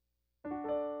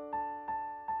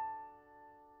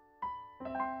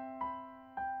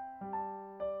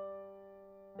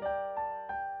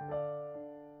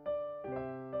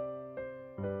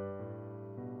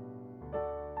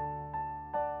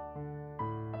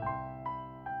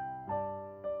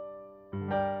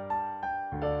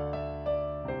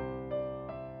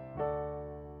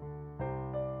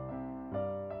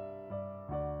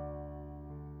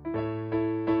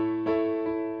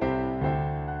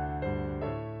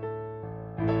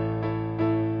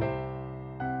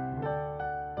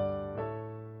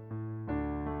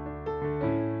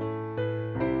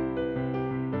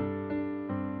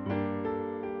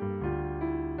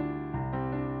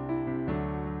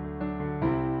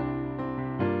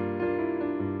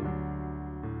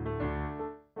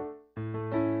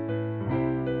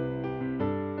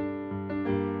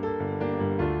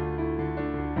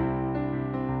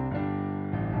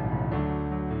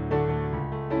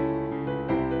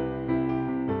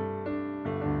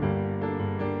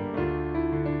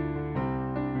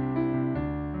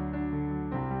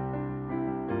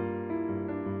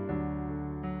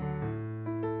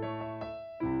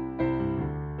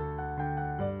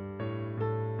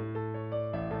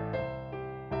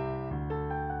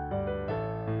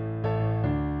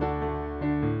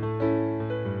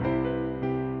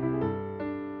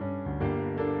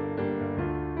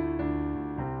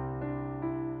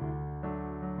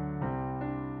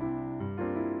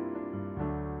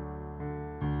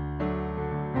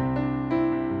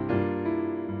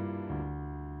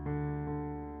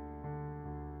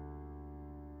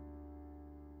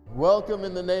Welcome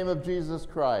in the name of Jesus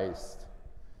Christ.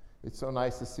 It's so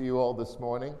nice to see you all this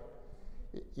morning.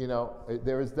 You know,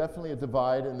 there is definitely a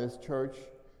divide in this church.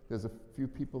 There's a few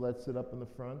people that sit up in the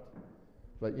front,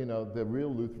 but you know, the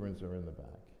real Lutherans are in the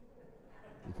back.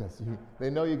 Because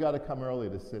they know you got to come early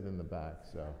to sit in the back,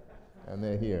 so, and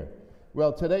they're here.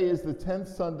 Well, today is the 10th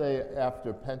Sunday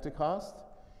after Pentecost,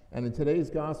 and in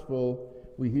today's gospel,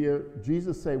 we hear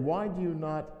Jesus say, "Why do you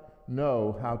not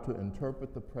know how to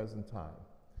interpret the present time?"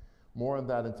 More on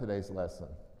that in today's lesson.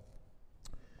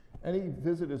 Any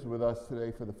visitors with us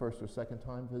today for the first or second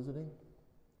time visiting?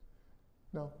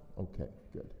 No? Okay,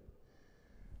 good.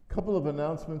 Couple of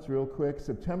announcements real quick.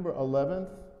 September 11th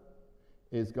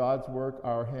is God's Work,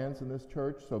 Our Hands in this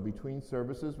church. So between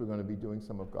services, we're going to be doing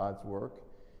some of God's work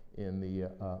in the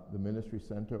ministry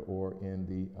center or in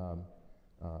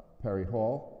the Perry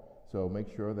Hall. So make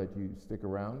sure that you stick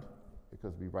around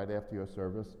because it'll be right after your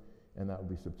service, and that will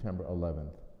be September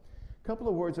 11th. A couple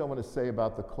of words I want to say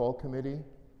about the call committee.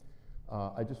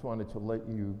 I just wanted to let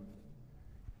you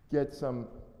get some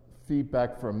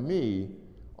feedback from me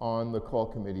on the call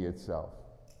committee itself.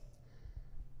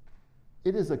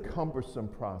 It is a cumbersome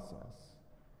process.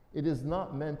 It is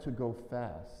not meant to go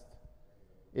fast.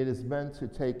 It is meant to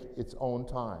take its own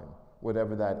time,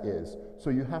 whatever that is. So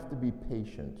you have to be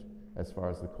patient as far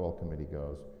as the call committee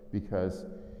goes, because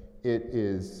it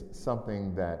is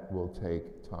something that will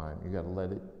take time. You got to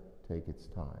let it take its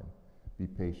time. Be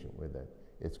patient with it.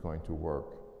 It's going to work.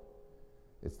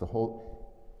 It's the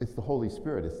Holy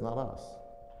Spirit. It's not us.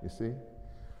 You see?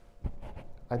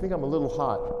 I think I'm a little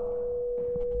hot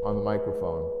on the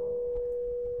microphone.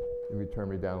 Let me turn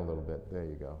me down a little bit. There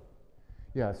you go.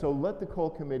 Yeah, so let the call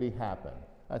committee happen.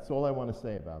 That's all I want to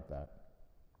say about that.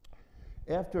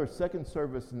 After second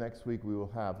service next week, we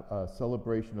will have a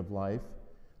celebration of life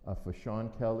for Sean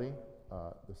Kelly,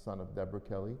 the son of Deborah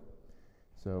Kelly.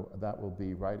 So that will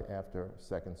be right after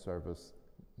second service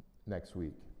next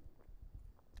week.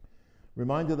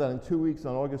 Reminder that in 2 weeks,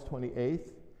 on August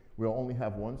 28th, we'll only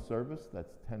have one service.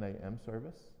 That's 10 a.m.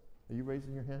 service. Are you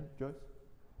raising your hand, Joyce?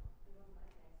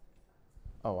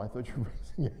 Oh, I thought you were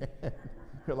raising your hand.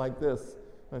 You're like this.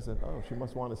 I said, oh, she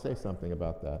must want to say something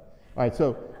about that. All right,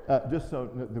 so just so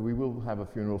we will have a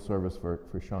funeral service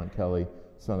for Sean Kelly,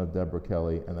 son of Deborah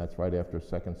Kelly, and that's right after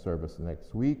second service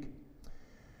next week.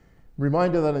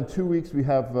 Reminder that in 2 weeks we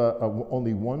have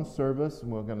only one service,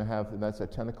 and we're going to have, and that's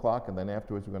at 10 o'clock, and then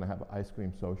afterwards we're going to have an ice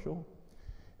cream social.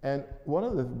 And one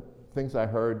of the things I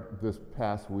heard this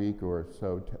past week or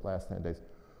so, last 10 days,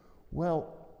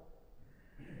 well,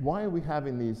 why are we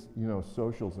having these,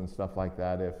 socials and stuff like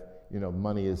that if,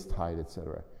 money is tight,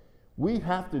 etc.? We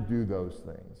have to do those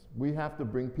things. We have to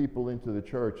bring people into the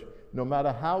church. No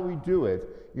matter how we do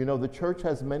it, the church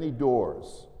has many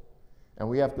doors. And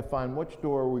we have to find which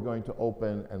door we're going to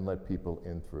open and let people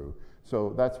in through.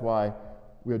 So that's why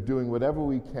we're doing whatever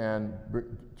we can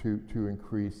to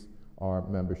increase our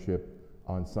membership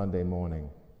on Sunday morning.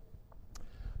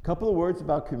 A couple of words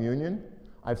about communion.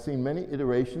 I've seen many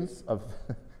iterations of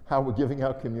how we're giving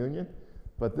out communion,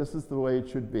 but this is the way it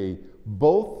should be.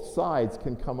 Both sides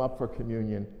can come up for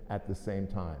communion at the same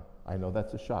time. I know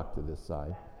that's a shock to this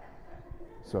side.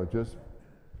 So just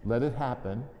let it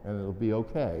happen, and it'll be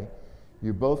okay.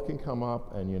 You both can come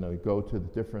up and, go to the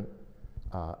different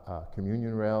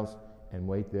communion rails and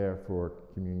wait there for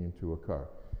communion to occur.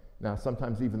 Now,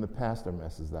 sometimes even the pastor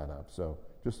messes that up, so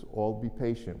just all be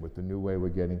patient with the new way we're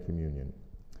getting communion.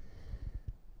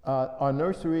 Our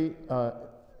nursery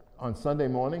on Sunday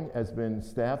morning has been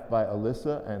staffed by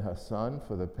Alyssa and her son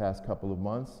for the past couple of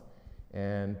months,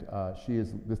 and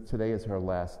today is her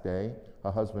last day.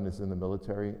 Her husband is in the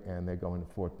military, and they're going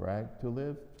to Fort Bragg to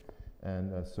live.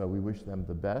 And so we wish them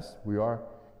the best. We are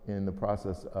in the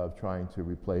process of trying to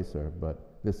replace her, but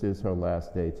this is her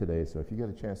last day today. So if you get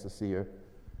a chance to see her,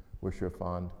 wish her a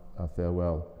fond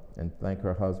farewell and thank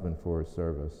her husband for his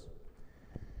service.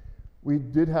 We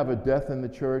did have a death in the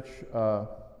church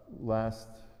last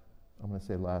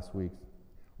week.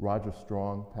 Roger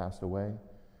Strong passed away,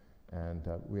 and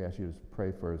we ask you to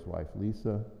pray for his wife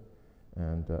Lisa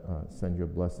and send your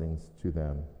blessings to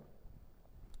them.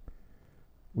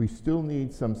 We still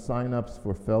need some sign-ups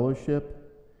for fellowship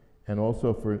and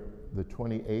also for the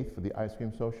 28th for the ice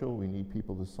cream social. We need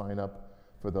people to sign up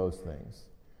for those things.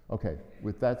 Okay,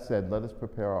 with that said, let us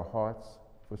prepare our hearts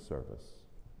for service.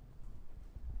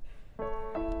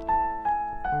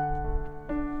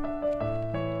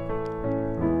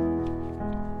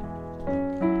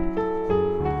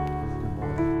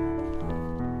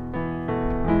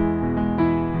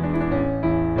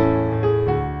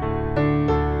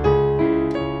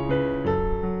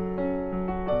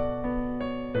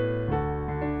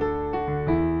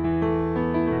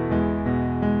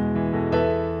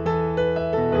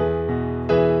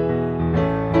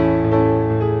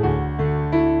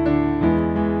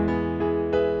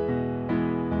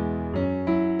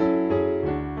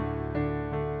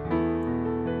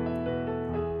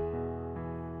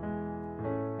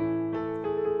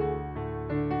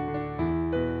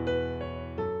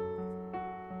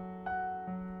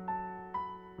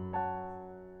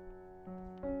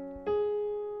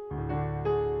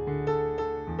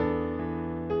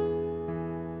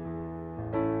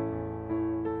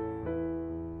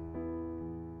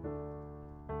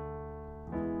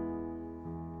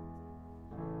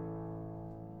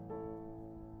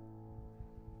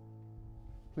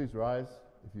 please rise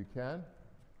if you can.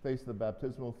 Face the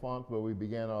baptismal font where we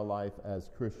began our life as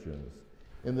Christians.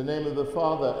 In the name of the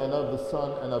Father, and of the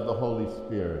Son, and of the Holy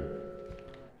Spirit.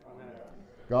 Amen.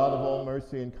 God of all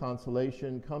mercy and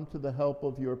consolation, come to the help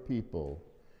of your people,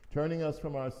 turning us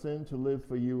from our sin to live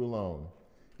for you alone.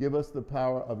 Give us the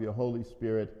power of your Holy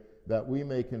Spirit, that we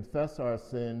may confess our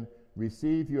sin,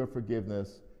 receive your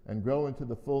forgiveness, and grow into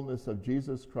the fullness of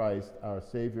Jesus Christ, our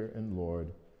Savior and Lord.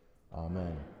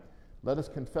 Amen. Let us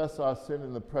confess our sin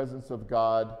in the presence of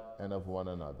God and of one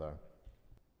another.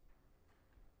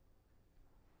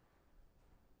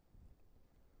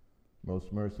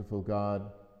 Most merciful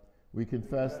God, we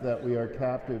confess that we are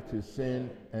captive to sin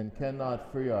and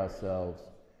cannot free ourselves.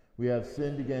 We have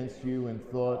sinned against you in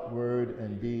thought, word,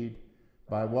 and deed,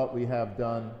 by what we have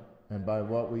done and by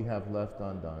what we have left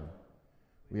undone.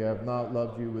 We have not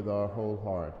loved you with our whole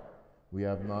heart. We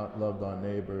have not loved our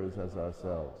neighbors as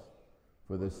ourselves.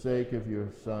 For the sake of your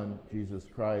Son, Jesus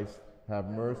Christ,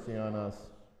 have mercy on us,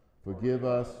 forgive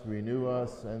us, renew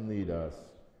us, and lead us,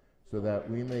 so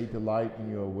that we may delight in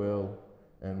your will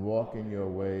and walk in your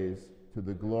ways, to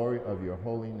the glory of your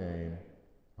holy name.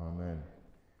 Amen.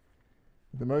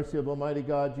 The mercy of Almighty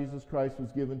God, Jesus Christ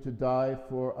was given to die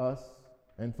for us,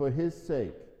 and for his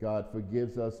sake, God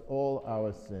forgives us all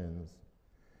our sins.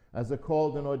 As a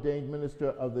called and ordained minister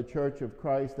of the Church of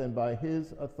Christ, and by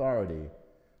his authority,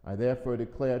 I therefore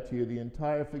declare to you the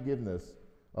entire forgiveness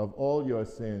of all your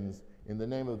sins, in the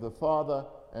name of the Father,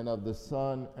 and of the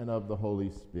Son, and of the Holy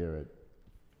Spirit.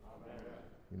 Amen.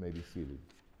 You may be seated.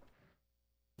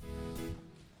 All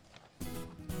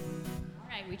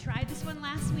right, we tried this one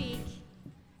last week.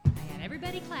 I had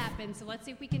everybody clapping, so let's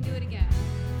see if we can do it again.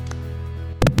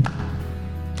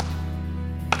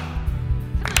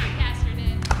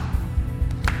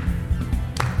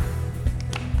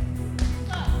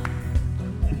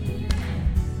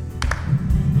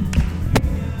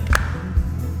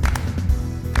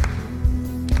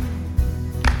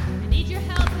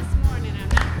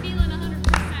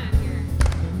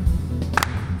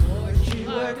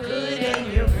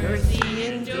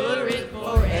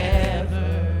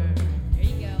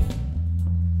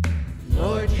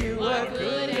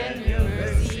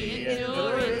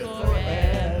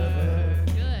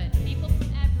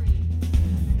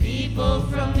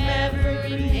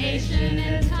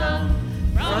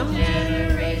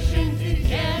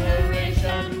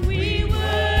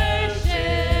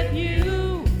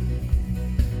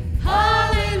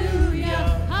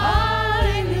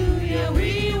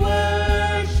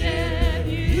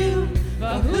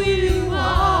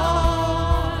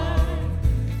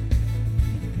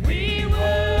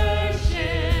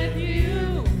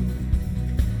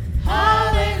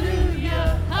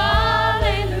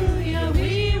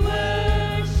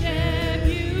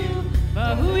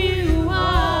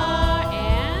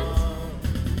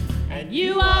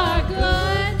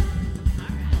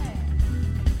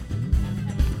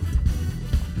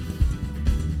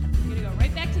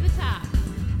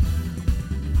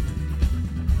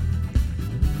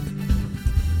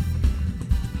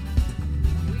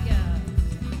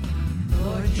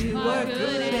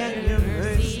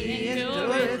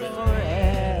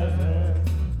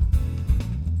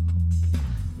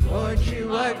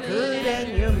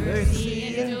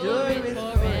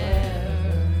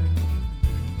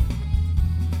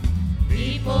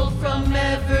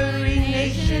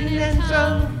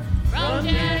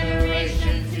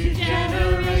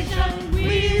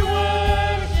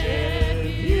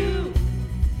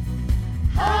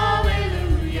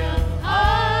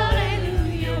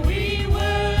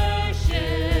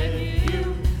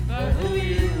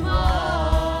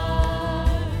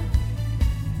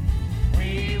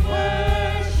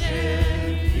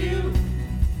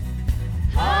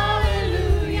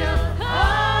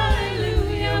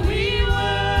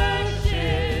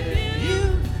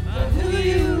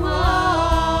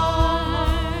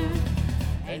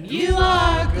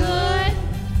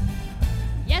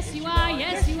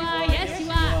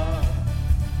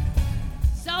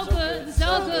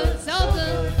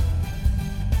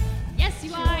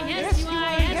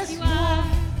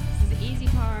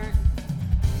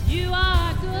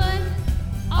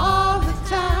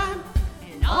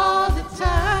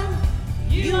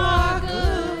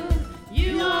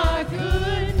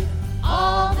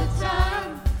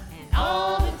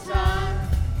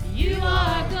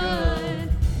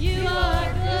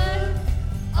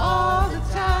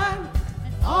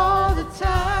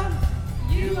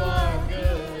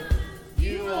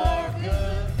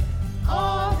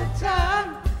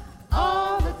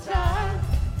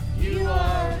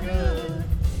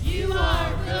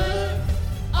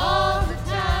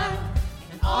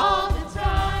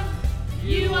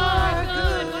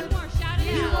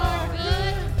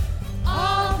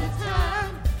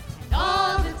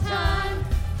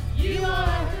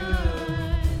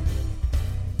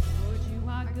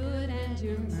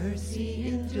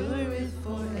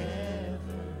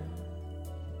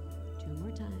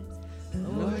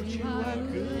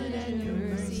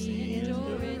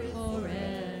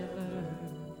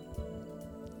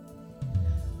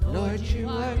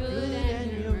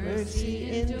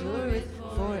 mercy endureth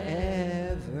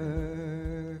forever.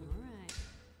 All right.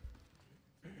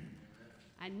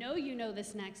 I know you know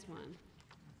this next one.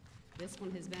 This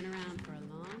one has been around for a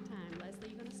long time.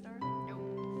 Leslie, you gonna start? Nope.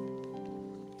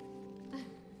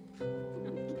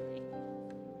 Okay.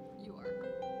 You are.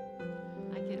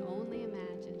 I can only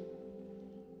imagine.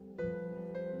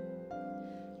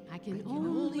 I can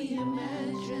only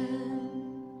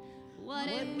imagine what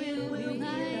it will be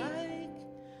like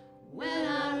when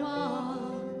I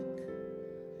walk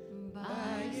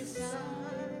by your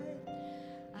side.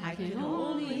 I can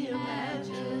only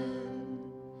imagine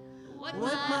what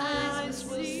my eyes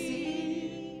will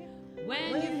see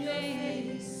when your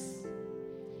face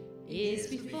is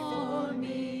before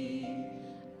me.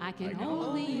 I can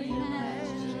only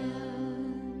imagine.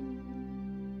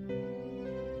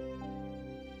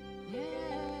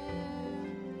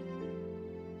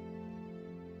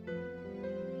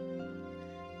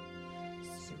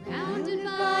 Surrounded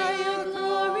by your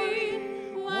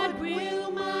glory, what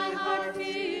will my heart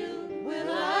feel?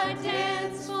 Will I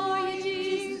dance for you,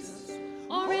 Jesus?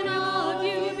 Or in awe of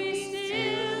you be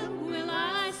still? Will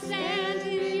I stand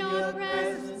in your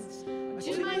presence?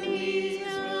 To my knees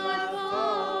will I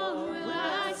fall? Will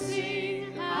I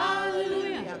sing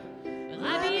hallelujah? Will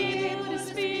I be able to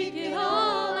speak it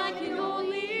all? I can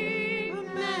only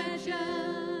imagine.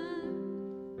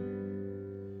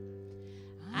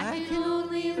 I can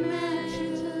only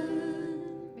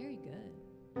imagine. Very good.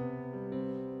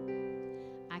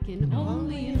 I can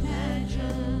only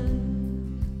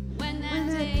imagine when that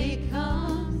day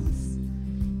comes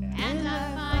and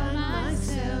I find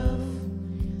myself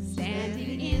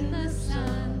standing in the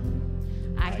sun.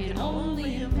 I can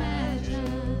only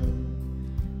imagine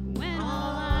when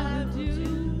all I will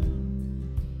do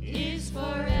is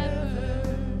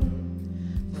forever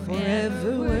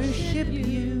Worship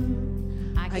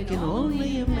you. I can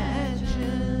only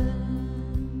imagine.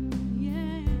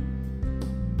 Yeah.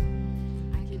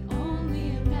 I can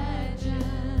only imagine.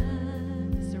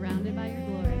 Surrounded by your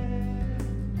glory.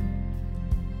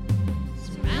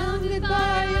 Surrounded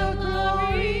by your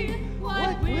glory,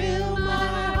 what will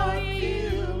my heart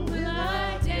feel? Will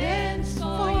I dance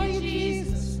for you,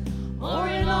 Jesus? Or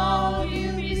in all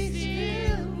you be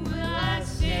still? Will I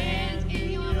stand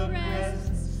in your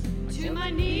presence? To my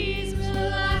knees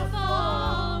will I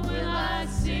fall? Will I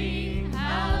sing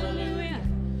hallelujah?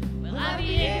 Will I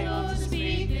be able to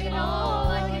speak it all?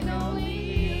 I can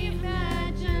only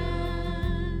imagine.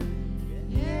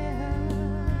 Yeah,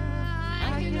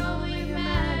 I can only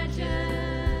imagine.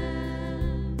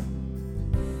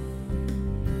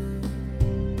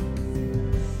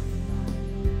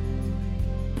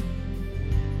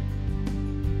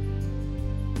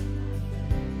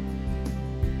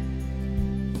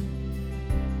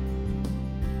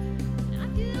 I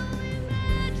can only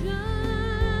imagine.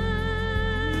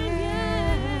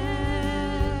 Yeah,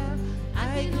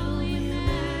 I can only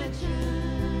imagine.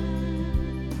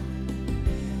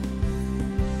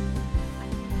 I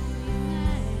can only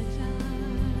imagine.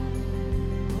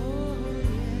 Oh,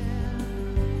 yeah.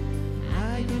 I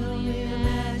can only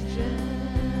imagine.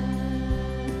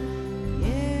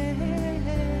 Yeah, I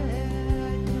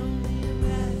can only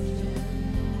imagine.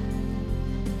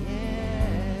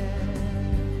 Yeah,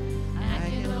 I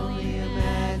can only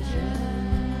imagine.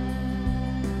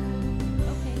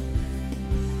 Okay.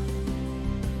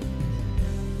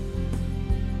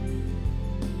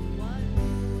 What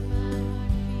will my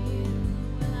heart feel?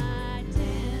 Will I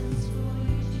dance for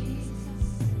you, Jesus?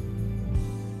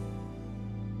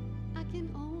 I can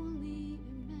only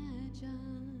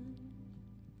imagine.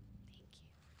 Thank you.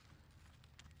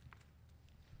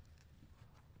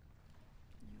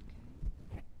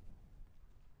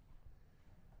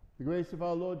 The grace of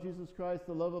our Lord Jesus Christ,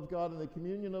 the love of God, and the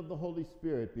communion of the Holy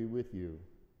Spirit be with you.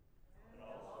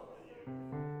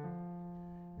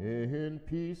 In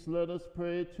peace let us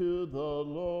pray to the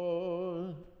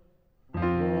Lord.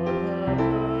 Lord, have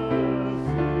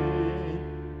mercy.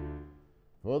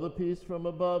 For the peace from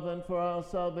above and for our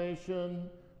salvation,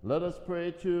 let us pray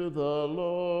to the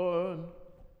Lord.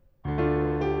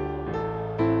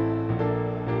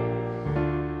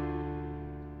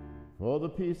 For the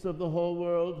peace of the whole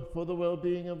world, for the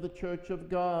well-being of the Church of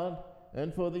God,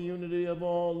 and for the unity of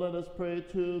all, let us pray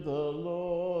to the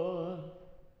Lord.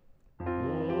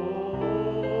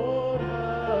 Lord,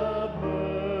 have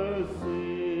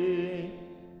mercy.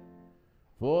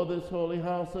 For this holy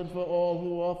house and for all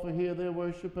who offer here their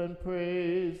worship and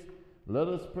praise, let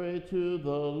us pray to the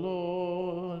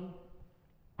Lord.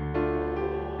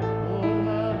 Lord,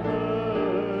 have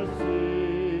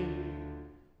mercy.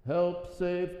 Help,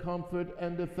 save, comfort,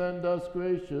 and defend us,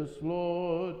 gracious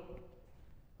Lord.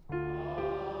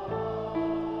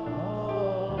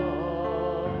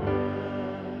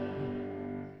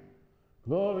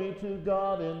 Glory to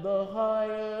God in the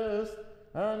highest,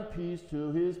 and peace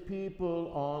to his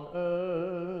people on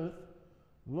earth.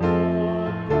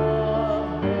 Lord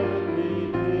God,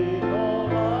 heavenly King,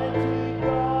 almighty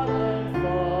God and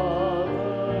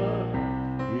Father,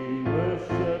 we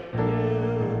worship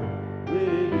you, we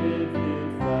give you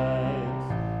thanks,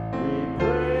 we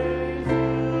praise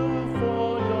you for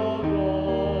your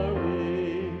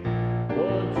glory.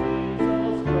 Lord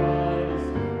Jesus Christ,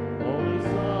 only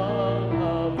Son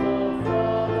of the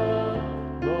Father,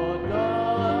 Lord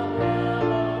God,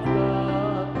 Lamb of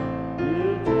God, you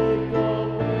take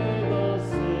away the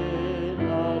sin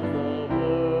of the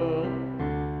world.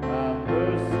 Have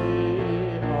mercy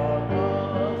on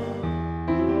us.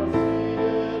 You are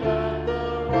seated at the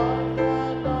right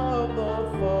hand of the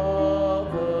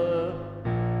Father.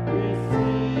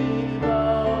 Receive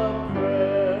our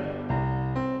prayer.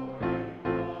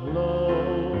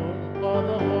 Alone are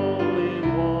the Holy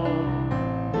One.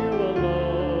 You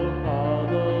alone are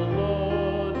the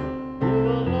Lord. You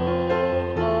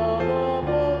alone are the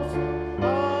Most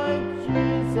High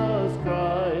Jesus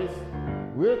Christ,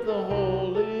 with the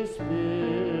Holy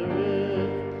Spirit,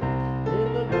 in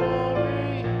the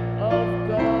glory of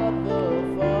God the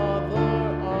Father.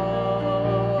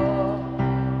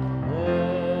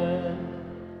 Amen.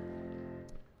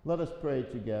 Let us pray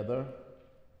together.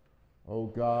 O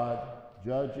God,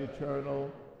 Judge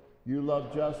eternal, you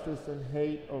love justice and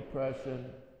hate oppression,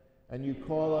 and you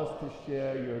call us to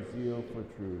share your zeal for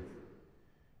truth.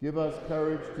 Give us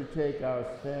courage to take our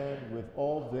stand with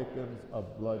all victims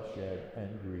of bloodshed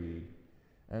and greed,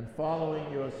 and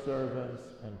following your servants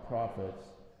and prophets,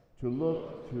 to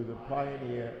look to the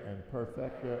pioneer and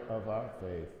perfecter of our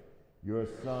faith, your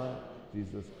Son,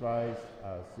 Jesus Christ,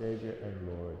 our Savior and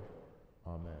Lord.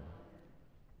 Amen.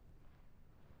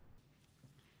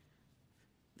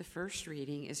 The first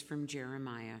reading is from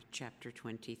Jeremiah chapter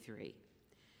 23.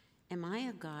 Am I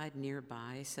a God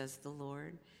nearby, says the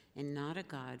Lord, and not a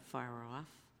God far off?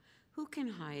 Who can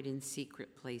hide in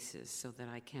secret places so that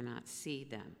I cannot see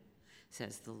them,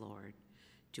 says the Lord.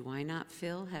 Do I not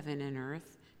fill heaven and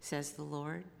earth, says the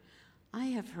Lord? I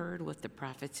have heard what the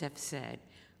prophets have said,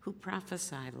 who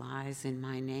prophesy lies in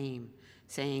my name,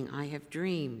 saying, I have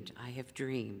dreamed, I have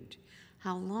dreamed.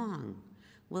 How long?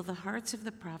 Will the hearts of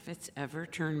the prophets ever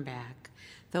turn back,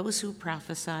 those who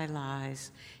prophesy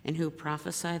lies and who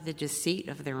prophesy the deceit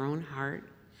of their own heart?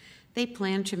 They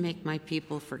plan to make my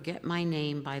people forget my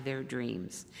name by their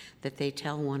dreams that they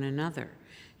tell one another,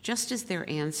 just as their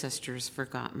ancestors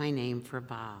forgot my name for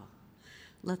Baal.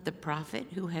 Let the prophet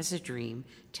who has a dream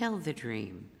tell the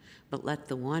dream, but let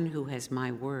the one who has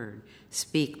my word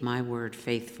speak my word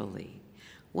faithfully.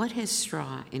 What has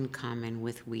straw in common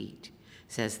with wheat,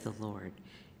 says the Lord?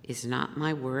 Is not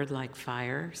my word like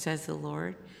fire, says the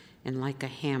Lord, and like a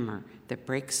hammer that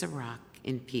breaks a rock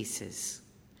in pieces?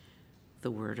 The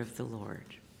word of the Lord.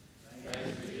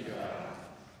 Thanks be to God.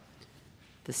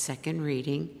 The second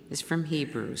reading is from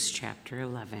Hebrews chapter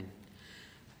 11.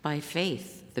 By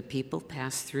faith, the people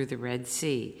passed through the Red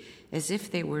Sea as if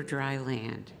they were dry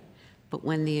land. But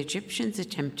when the Egyptians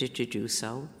attempted to do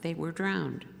so, they were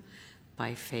drowned.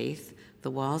 By faith,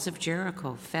 the walls of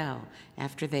Jericho fell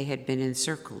after they had been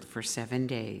encircled for 7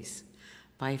 days.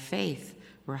 By faith,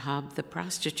 Rahab the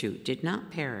prostitute did not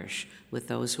perish with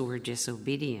those who were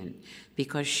disobedient,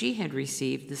 because she had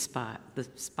received the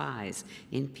spies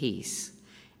in peace.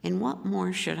 And what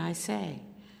more should I say?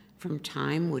 From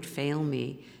time would fail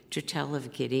me to tell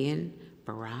of Gideon,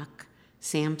 Barak,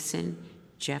 Samson,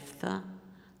 Jephthah,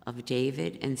 of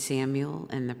David and Samuel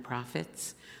and the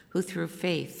prophets, who through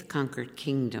faith conquered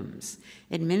kingdoms,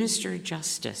 administered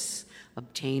justice,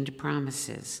 obtained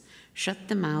promises, shut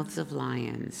the mouths of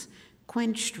lions,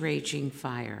 quenched raging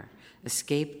fire,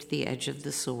 escaped the edge of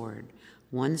the sword,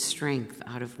 won strength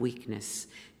out of weakness,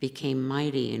 became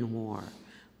mighty in war,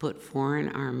 put foreign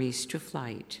armies to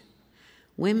flight.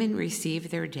 Women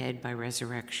received their dead by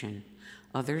resurrection.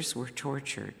 Others were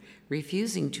tortured,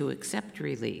 refusing to accept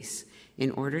release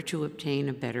in order to obtain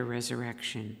a better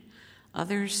resurrection.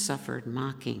 Others suffered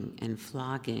mocking and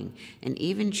flogging and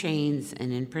even chains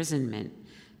and imprisonment.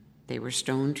 They were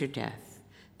stoned to death.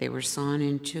 They were sawn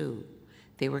in two.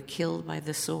 They were killed by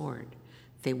the sword.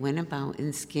 They went about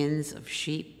in skins of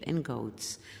sheep and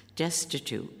goats,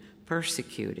 destitute,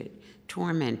 persecuted,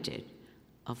 tormented,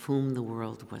 of whom the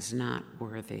world was not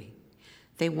worthy.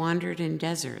 They wandered in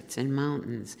deserts and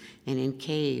mountains and in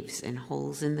caves and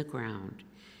holes in the ground.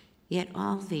 Yet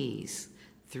all these,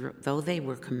 though they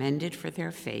were commended for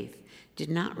their faith, did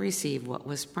not receive what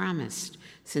was promised,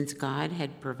 since God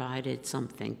had provided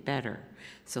something better,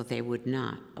 so they would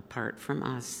not, apart from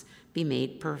us, be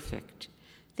made perfect.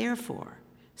 Therefore,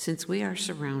 since we are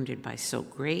surrounded by so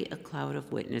great a cloud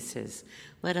of witnesses,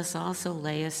 let us also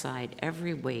lay aside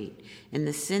every weight and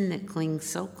the sin that clings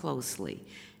so closely,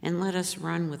 and let us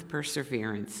run with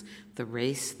perseverance the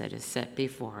race that is set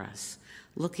before us,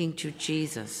 looking to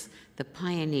Jesus, the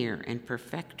pioneer and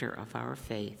perfecter of our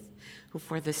faith, who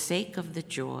for the sake of the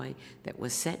joy that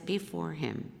was set before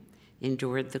him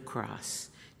endured the cross,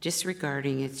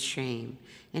 disregarding its shame,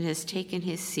 and has taken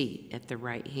his seat at the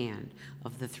right hand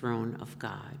of the throne of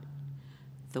God.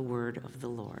 The word of the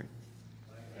Lord.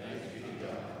 Thanks be to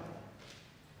God.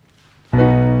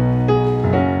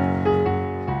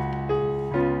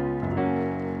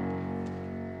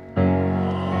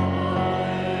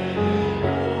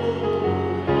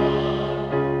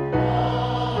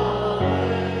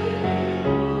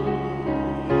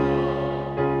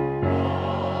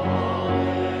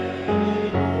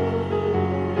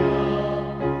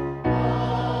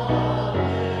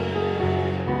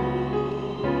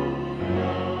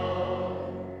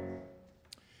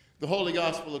 The Holy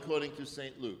Gospel according to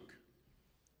St. Luke.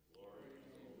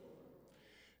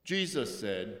 Jesus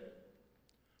said,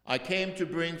 I came to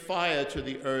bring fire to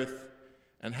the earth,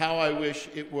 and how I wish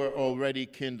it were already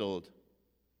kindled.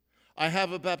 I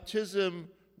have a baptism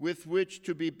with which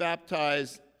to be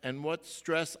baptized, and what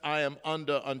stress I am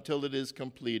under until it is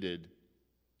completed.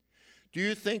 Do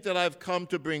you think that I've come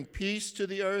to bring peace to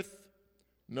the earth?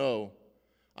 No,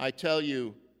 I tell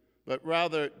you, but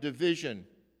rather division.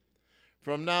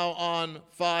 From now on,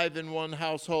 5 in one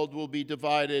household will be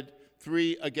divided,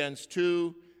 3 against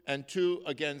 2, and 2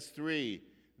 against 3.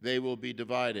 They will be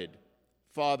divided.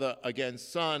 Father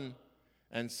against son,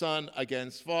 and son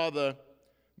against father,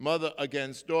 mother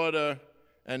against daughter,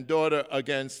 and daughter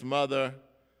against mother,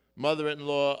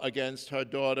 mother-in-law against her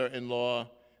daughter-in-law,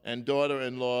 and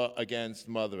daughter-in-law against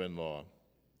mother-in-law.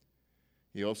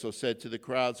 He also said to the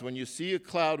crowds, when you see a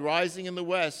cloud rising in the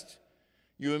west,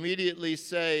 you immediately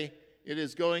say, it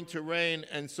is going to rain,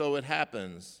 and so it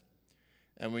happens.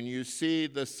 And when you see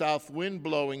the south wind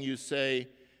blowing, you say,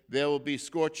 there will be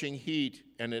scorching heat,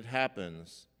 and it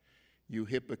happens. You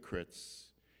hypocrites,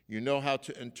 you know how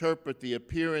to interpret the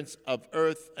appearance of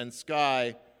earth and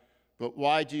sky, but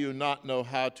why do you not know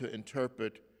how to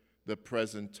interpret the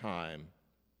present time?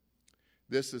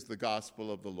 This is the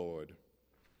gospel of the Lord.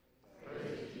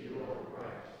 Praise to you, Lord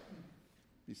Christ.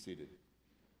 Be seated.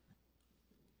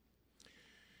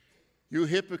 You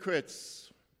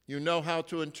hypocrites, you know how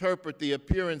to interpret the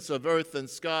appearance of earth and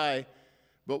sky,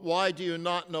 but why do you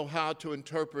not know how to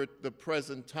interpret the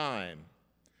present time?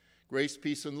 Grace,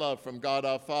 peace, and love from God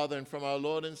our Father and from our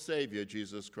Lord and Savior,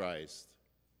 Jesus Christ.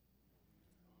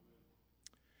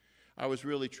 I was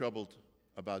really troubled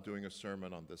about doing a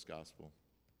sermon on this gospel.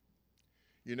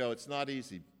 You know, it's not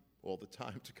easy all the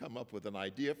time to come up with an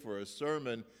idea for a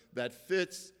sermon that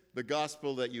fits the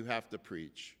gospel that you have to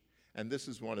preach. And this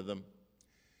is one of them.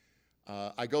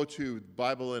 I go to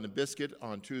Bible and a Biscuit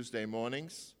on Tuesday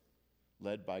mornings,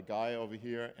 led by Guy over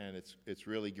here, and it's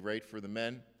really great for the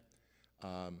men.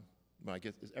 I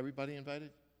guess, is everybody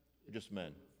invited? Or just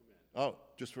men? Oh,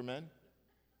 just for men?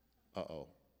 Uh-oh,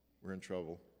 we're in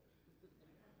trouble.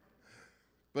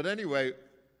 But anyway,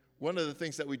 one of the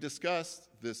things that we discussed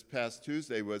this past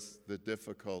Tuesday was the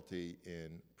difficulty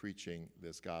in preaching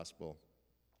this gospel.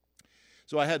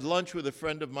 So I had lunch with a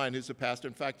friend of mine who's a pastor.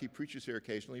 In fact, he preaches here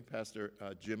occasionally, Pastor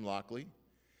Jim Lockley.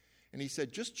 And he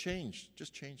said, just change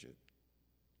it.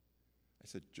 I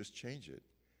said, just change it.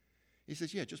 He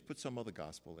says, yeah, just put some other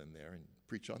gospel in there and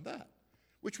preach on that,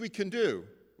 which we can do.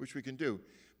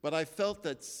 But I felt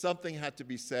that something had to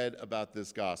be said about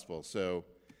this gospel. So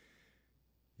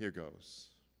here goes.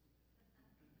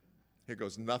 Here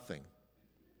goes nothing.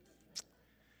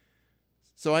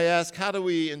 So I ask, how do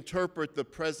we interpret the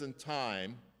present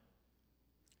time?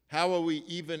 How are we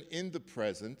even in the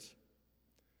present?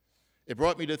 It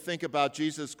brought me to think about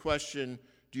Jesus' question,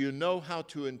 do you know how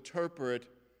to interpret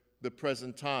the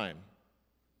present time?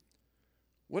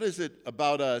 What is it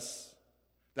about us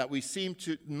that we seem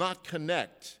to not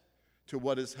connect to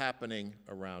what is happening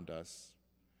around us?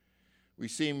 We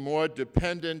seem more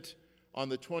dependent on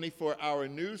the 24-hour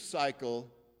news cycle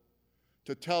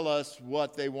to tell us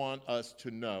what they want us to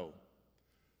know.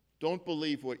 Don't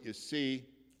believe what you see,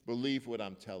 believe what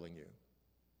I'm telling you.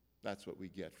 That's what we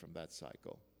get from that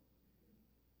cycle.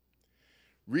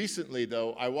 Recently,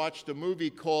 though, I watched a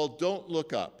movie called Don't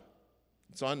Look Up.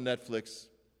 It's on Netflix,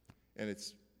 and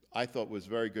I thought was a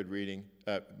very good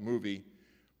movie,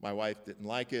 My wife didn't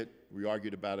like it. We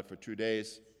argued about it for 2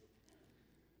 days.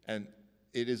 And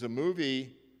it is a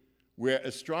movie where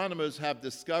astronomers have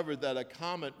discovered that a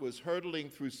comet was hurtling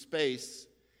through space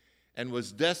and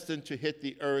was destined to hit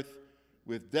the Earth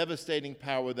with devastating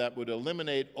power that would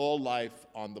eliminate all life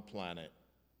on the planet.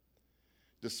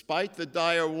 Despite the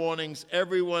dire warnings,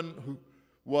 everyone who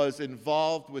was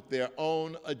involved with their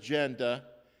own agenda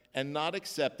and not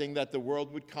accepting that the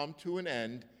world would come to an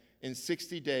end in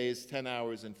 60 days, 10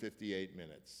 hours, and 58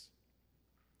 minutes.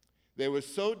 They were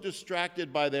so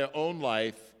distracted by their own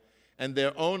life and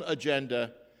their own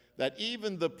agenda that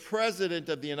even the President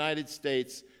of the United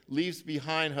States leaves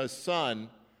behind her son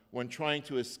when trying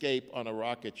to escape on a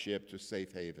rocket ship to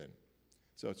safe haven.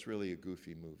 So it's really a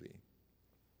goofy movie.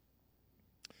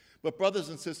 But brothers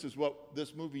and sisters, what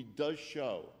this movie does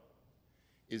show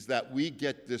is that we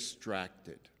get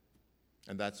distracted.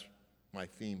 And that's my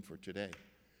theme for today.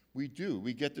 We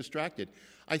get distracted.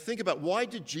 I think about, why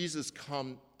did Jesus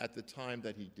come at the time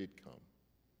that he did come?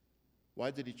 Why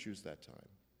did he choose that time?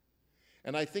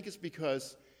 And I think it's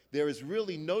because there is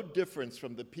really no difference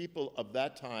from the people of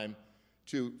that time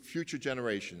to future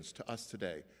generations, to us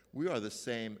today. We are the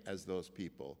same as those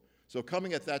people. So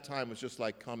coming at that time was just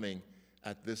like coming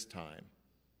at this time.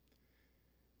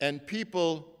 And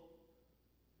people,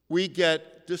 we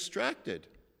get distracted.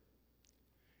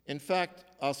 In fact,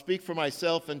 I'll speak for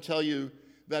myself and tell you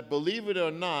that, believe it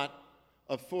or not,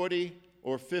 a 40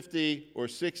 or 50 or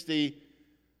 60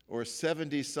 or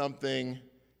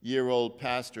 70-something-year-old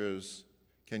pastors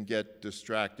can get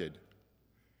distracted.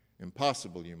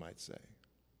 Impossible, you might say.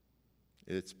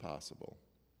 It's possible.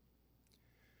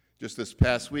 Just this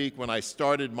past week, when I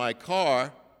started my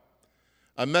car,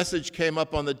 a message came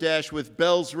up on the dash with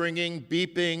bells ringing,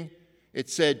 beeping. It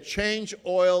said, "Change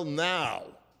oil now."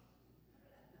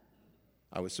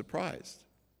 I was surprised.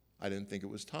 I didn't think it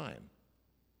was time.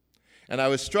 And I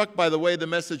was struck by the way the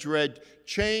message read,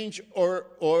 "Change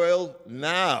oil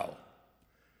now."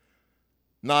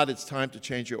 Not, "It's time to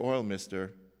change your oil,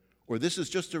 mister," or "This is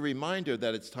just a reminder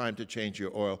that it's time to change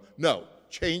your oil." No,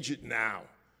 change it now.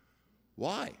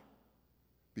 Why?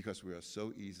 Because we are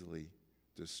so easily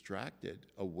distracted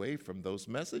away from those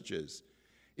messages.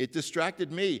 It distracted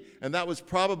me, and that was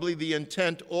probably the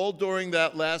intent all during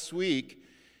that last week.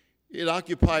 It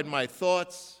occupied my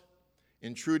thoughts,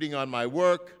 intruding on my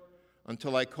work,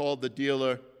 until I called the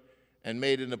dealer and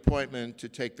made an appointment to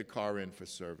take the car in for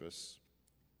service.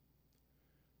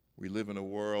 We live in a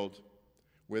world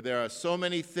where there are so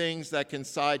many things that can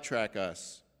sidetrack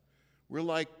us. We're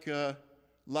like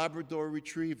Labrador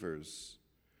retrievers.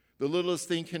 The littlest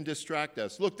thing can distract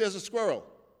us. Look, there's a squirrel.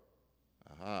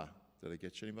 Aha, did I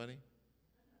get you, anybody?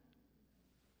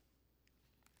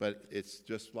 But it's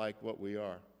just like what we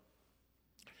are.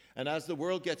 And as the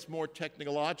world gets more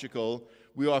technological,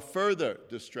 we are further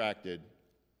distracted.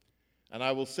 And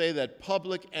I will say that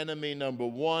public enemy number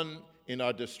one in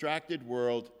our distracted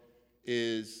world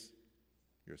is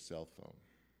your cell phone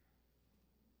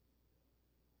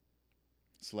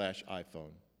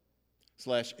 /iPhone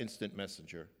 /instant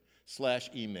messenger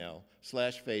 /email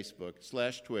 /Facebook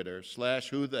 /Twitter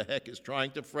 /who the heck is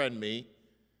trying to friend me.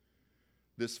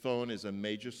 This phone is a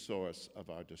major source of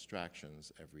our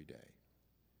distractions every day.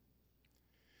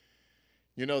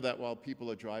 You know that while people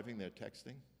are driving, they're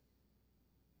texting?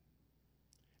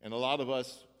 And a lot of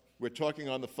us, we're talking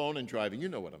on the phone and driving. You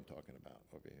know what I'm talking about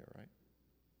over here, right?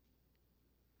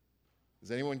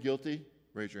 Is anyone guilty?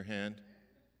 Raise your hand.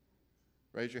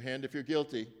 Raise your hand if you're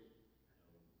guilty.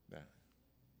 Yeah.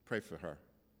 Pray for her.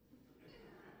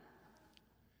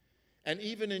 And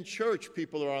even in church,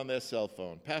 people are on their cell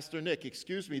phone. "Pastor Nick,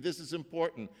 excuse me, this is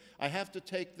important. I have to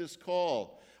take this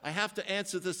call. I have to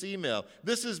answer this email.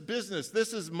 This is business.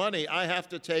 This is money. I have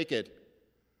to take it."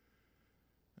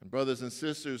 And brothers and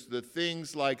sisters, the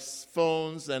things like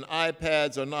phones and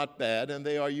iPads are not bad, and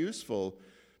they are useful,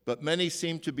 but many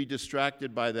seem to be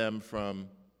distracted by them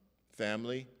from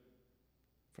family,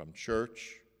 from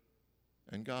church,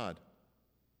 and God.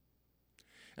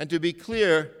 And to be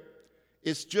clear,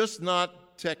 it's just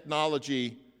not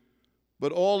technology,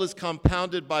 but all is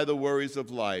compounded by the worries of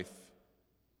life,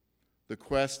 the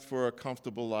quest for a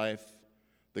comfortable life,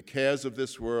 the cares of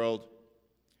this world.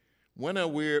 When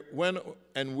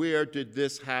and where did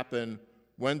this happen?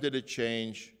 When did it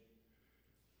change?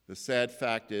 The sad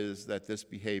fact is that this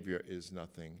behavior is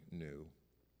nothing new.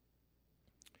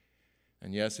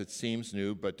 And yes, it seems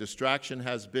new, but distraction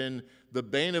has been the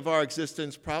bane of our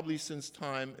existence probably since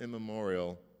time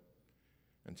immemorial.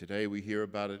 And today we hear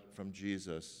about it from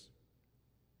Jesus.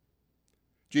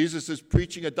 Jesus is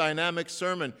preaching a dynamic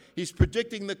sermon. He's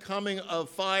predicting the coming of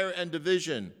fire and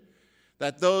division.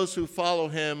 that those who follow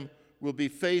him will be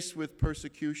faced with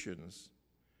persecutions,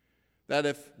 that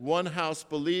if one house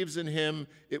believes in him,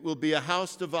 it will be a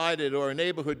house divided or a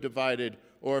neighborhood divided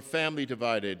or a family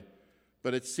divided.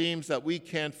 But it seems that we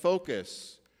can't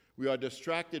focus. We are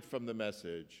distracted from the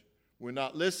message. We're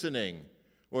not listening,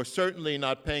 or certainly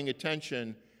not paying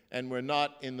attention, and we're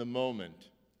not in the moment.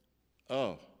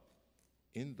 Oh,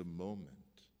 in the moment.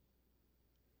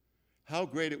 How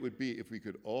great it would be if we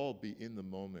could all be in the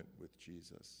moment with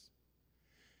Jesus.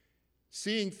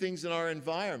 Seeing things in our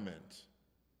environment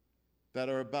that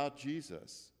are about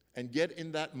Jesus and get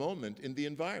in that moment in the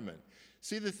environment.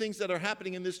 See the things that are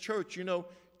happening in this church. You know,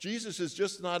 Jesus is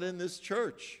just not in this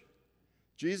church.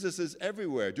 Jesus is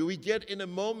everywhere. Do we get in a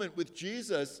moment with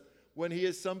Jesus when he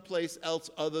is someplace else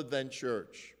other than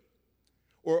church?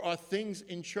 Or are things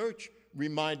in church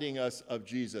reminding us of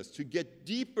Jesus to get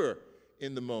deeper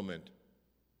in the moment?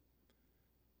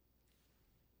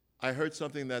 I heard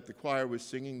something that the choir was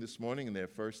singing this morning in their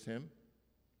first hymn.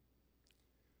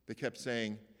 They kept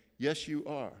saying, "Yes, you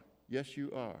are. Yes,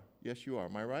 you are. Yes, you are."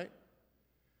 Am I right?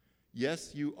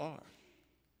 Yes, you are.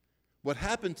 What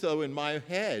happened, though, in my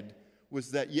head was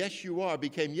that yes, you are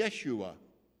became Yeshua.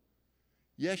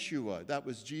 Yeshua, that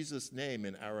was Jesus' name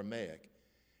in Aramaic.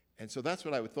 And so that's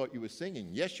what I thought you were singing.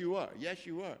 Yes, you are. Yes,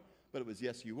 you are. But it was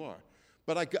yes, you are.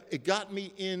 But it got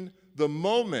me in the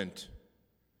moment.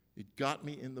 It got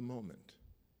me in the moment.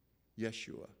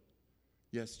 Yeshua.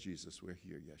 Yes, Jesus, we're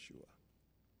here, Yeshua.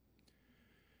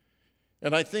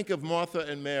 And I think of Martha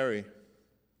and Mary.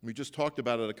 We just talked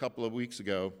about it a couple of weeks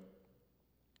ago.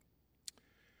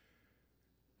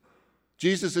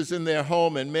 Jesus is in their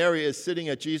home, and Mary is sitting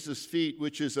at Jesus' feet,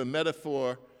 which is a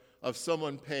metaphor of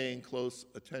someone paying close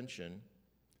attention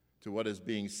to what is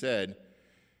being said.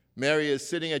 Mary is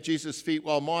sitting at Jesus' feet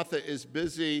while Martha is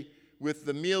busy with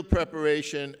the meal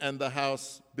preparation and the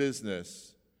house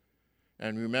business.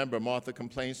 And remember, Martha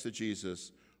complains to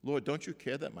Jesus, "Lord, don't you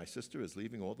care that my sister is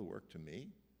leaving all the work to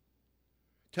me?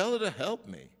 Tell her to help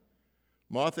me."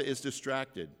 Martha is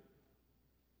distracted.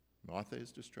 Martha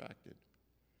is distracted.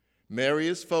 Mary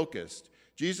is focused.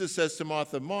 Jesus says to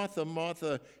Martha, "Martha,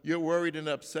 Martha, you're worried and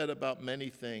upset about many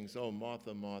things." Oh,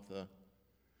 Martha, Martha.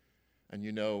 And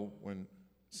you know, when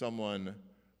someone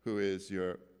who is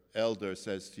your elder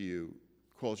says to you,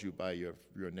 calls you by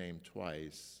your name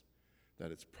twice,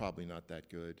 that it's probably not that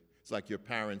good. It's like your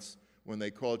parents, when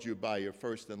they called you by your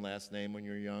first and last name when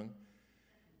you're young.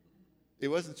 It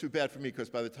wasn't too bad for me, because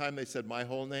by the time they said my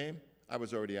whole name, I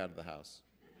was already out of the house.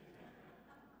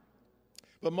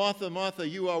 But Martha, Martha,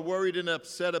 you are worried and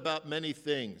upset about many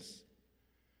things.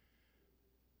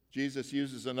 Jesus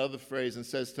uses another phrase and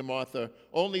says to Martha,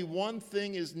 "Only one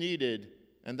thing is needed,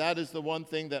 and that is the one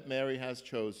thing that Mary has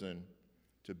chosen,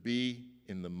 to be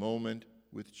in the moment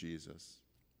with Jesus."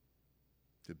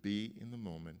 To be in the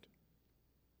moment.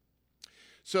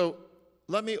 So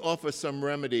let me offer some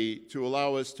remedy to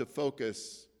allow us to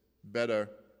focus better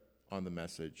on the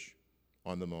message,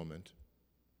 on the moment.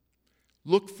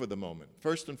 Look for the moment.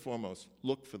 First and foremost,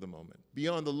 look for the moment. Be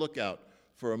on the lookout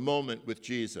for a moment with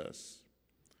Jesus,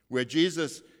 where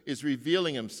Jesus is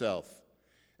revealing himself,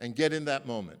 and get in that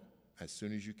moment as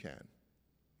soon as you can.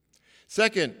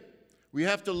 Second, we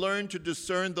have to learn to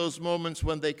discern those moments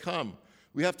when they come.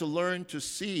 We have to learn to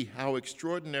see how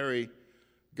extraordinary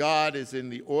God is in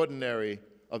the ordinary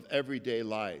of everyday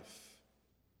life.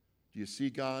 Do you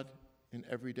see God in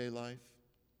everyday life?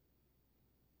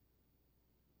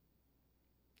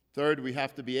 Third, we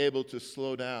have to be able to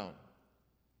slow down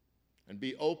and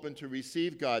be open to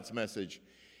receive God's message.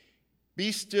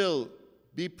 Be still,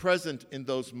 be present in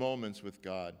those moments with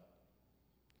God.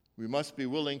 We must be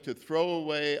willing to throw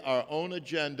away our own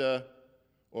agenda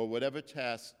or whatever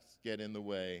tasks get in the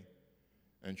way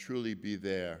and truly be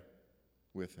there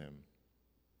with him.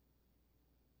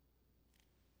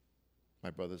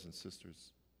 My brothers and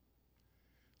sisters,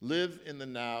 live in the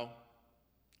now,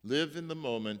 live in the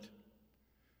moment.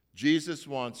 Jesus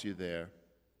wants you there.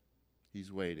 He's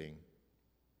waiting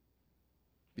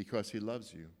because he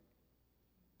loves you,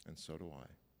 and so do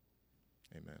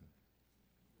I. Amen.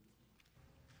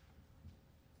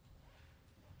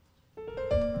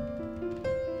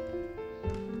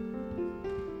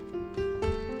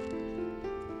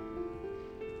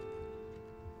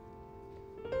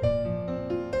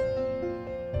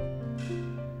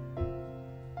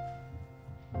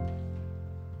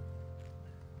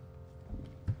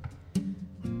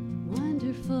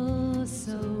 Wonderful,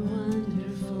 so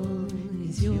wonderful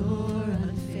is your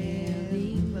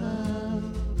unfailing love.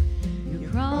 Your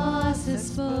cross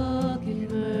has spoken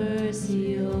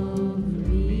mercy over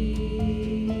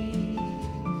me.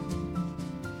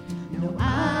 No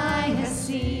eye has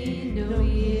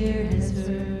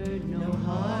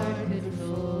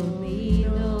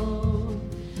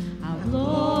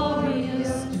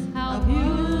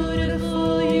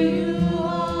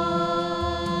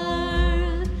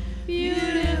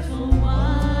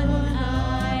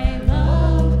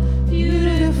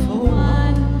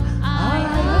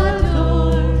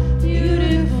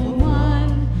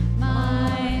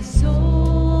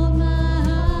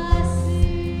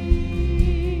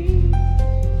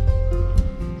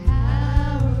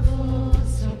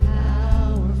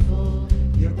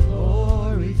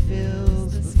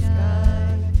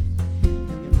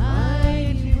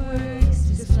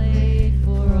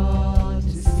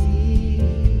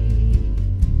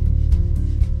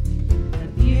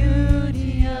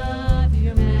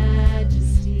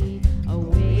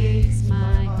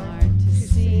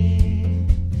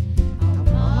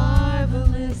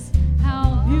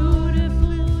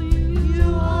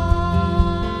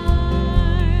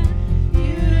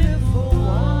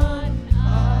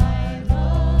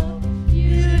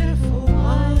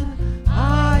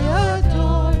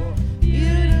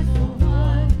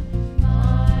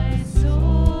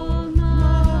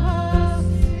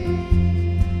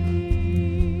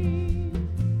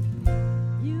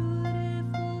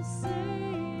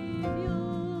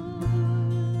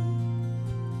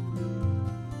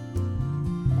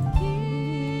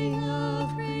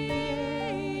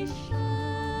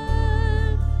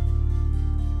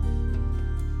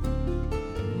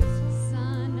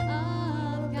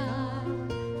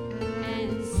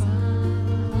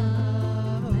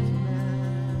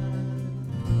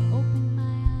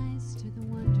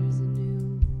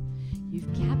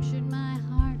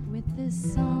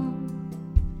this song,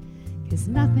 'cause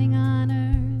nothing on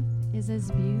earth is as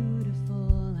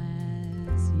beautiful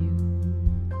as you.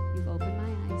 You've opened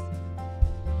my eyes.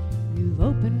 You've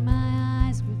opened my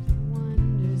eyes with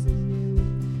wonders anew.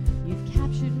 You've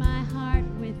captured my heart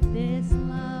with this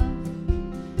love.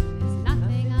 'Cause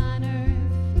nothing on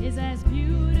earth is as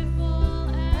beautiful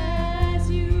as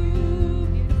you.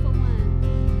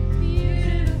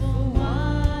 Beautiful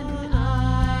one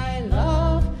I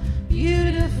love.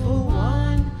 Beautiful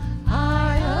one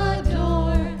I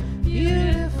adore.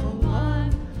 Beautiful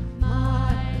one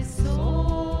my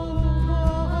soul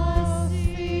must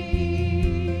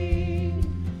see.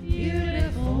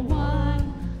 Beautiful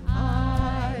one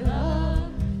I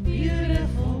love.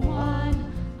 Beautiful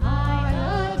one I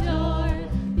adore.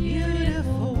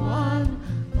 Beautiful one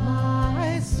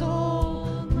my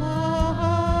soul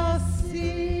must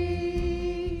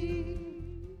see.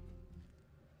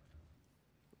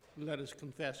 Let us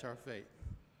confess our faith.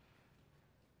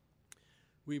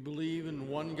 We believe in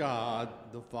one God,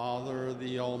 the Father,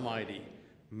 the Almighty,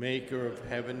 maker of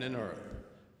heaven and earth,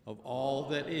 of all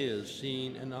that is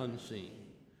seen and unseen.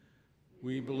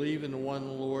 We believe in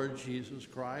one Lord Jesus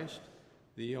Christ,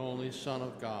 the only Son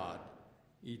of God,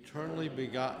 eternally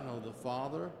begotten of the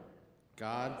Father,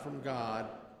 God from God,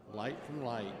 light from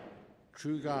light,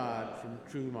 true God from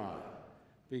true God,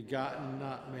 begotten,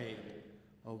 not made,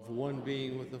 of one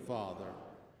being with the Father.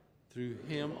 Through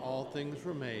him all things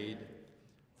were made.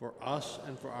 For us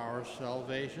and for our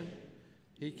salvation,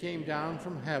 he came down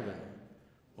from heaven,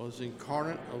 was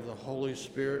incarnate of the Holy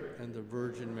Spirit and the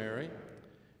Virgin Mary,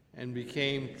 and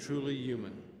became truly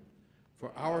human.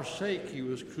 For our sake he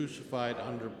was crucified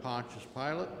under Pontius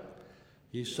Pilate.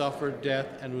 He suffered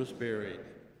death and was buried.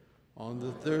 On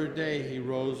the third day he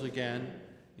rose again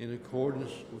in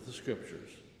accordance with the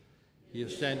Scriptures. He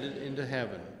ascended into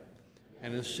heaven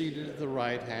and is seated at the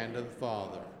right hand of the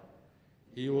Father.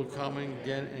 He will come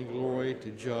again in glory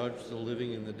to judge the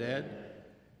living and the dead,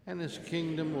 and his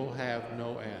kingdom will have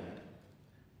no end.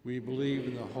 We believe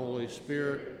in the Holy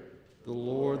Spirit, the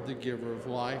Lord, the giver of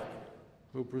life,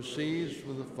 who proceeds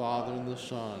from the Father and the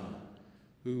Son,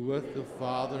 who with the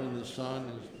Father and the Son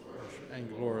is and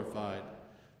glorified,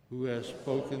 who has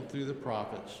spoken through the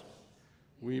prophets.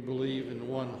 We believe in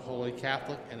one holy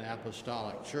Catholic and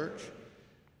apostolic church.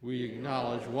 We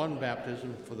acknowledge one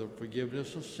baptism for the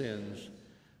forgiveness of sins.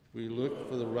 We look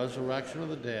for the resurrection of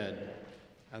the dead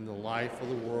and the life of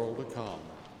the world to come.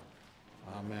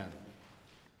 Amen.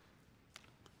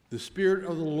 The Spirit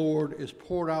of the Lord is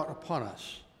poured out upon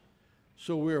us,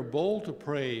 so we are bold to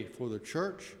pray for the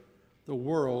church, the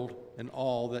world, and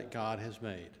all that God has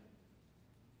made.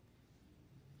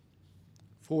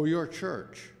 For your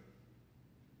church,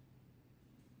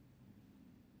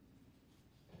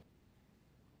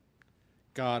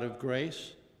 God of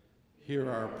grace, hear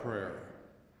our prayer.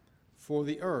 For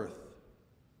the earth,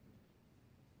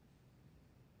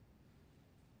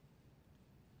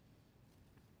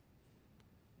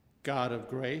 God of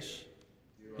grace,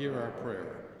 hear our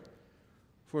prayer.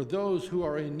 For those who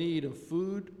are in need of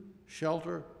food,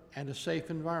 shelter, and a safe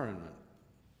environment,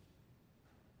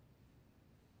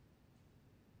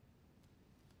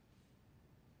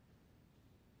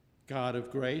 God of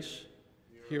grace,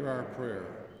 hear our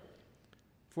prayer.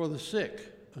 For the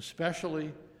sick,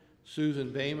 especially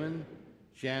Susan Bayman,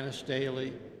 Janice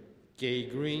Daly, Gay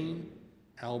Green,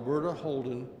 Alberta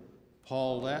Holden,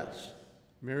 Paul Letts,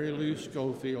 Mary Lou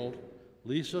Schofield,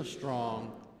 Lisa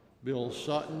Strong, Bill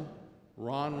Sutton,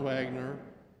 Ron Wagner,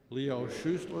 Leo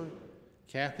Schussler,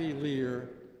 Kathy Lear,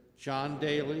 John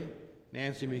Daly,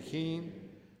 Nancy McKean,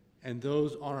 and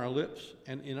those on our lips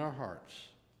and in our hearts.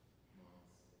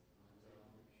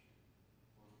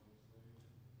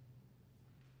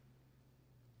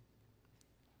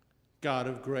 God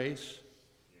of grace,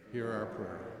 hear our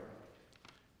prayer.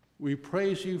 We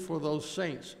praise you for those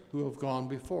saints who have gone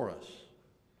before us.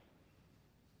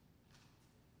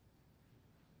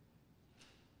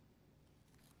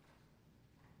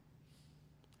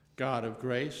 God of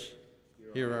grace,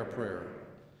 hear our prayer.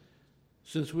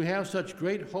 Since we have such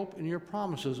great hope in your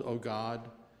promises, O God,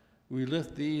 we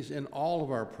lift these and all of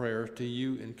our prayers to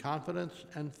you in confidence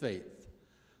and faith.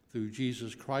 Through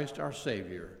Jesus Christ our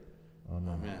Savior.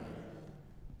 Amen. Amen.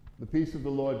 The peace of the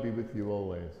Lord be with you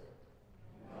always.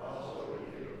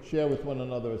 Share with one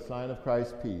another a sign of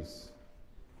Christ's peace.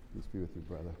 Peace be with you,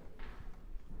 brother.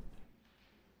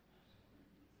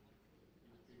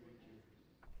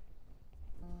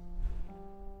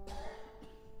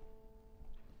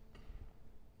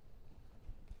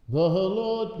 The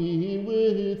Lord be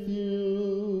with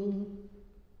you.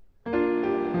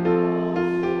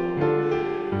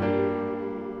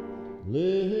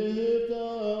 Lift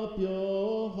up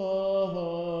your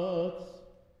hearts.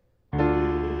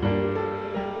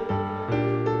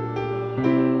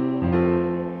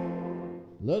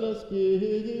 Let us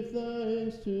give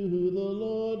thanks to the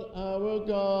Lord our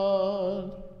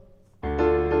God.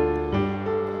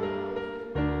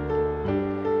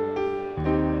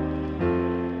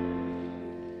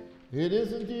 It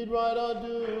is indeed right, our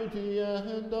duty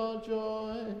and our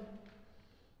joy,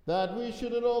 that we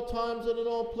should at all times and in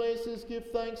all places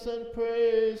give thanks and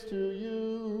praise to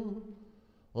you,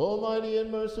 Almighty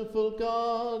and merciful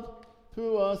God,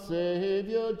 through our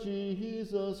Savior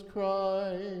Jesus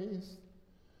Christ,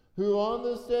 who on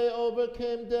this day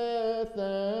overcame death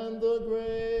and the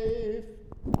grave,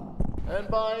 and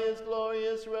by his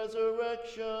glorious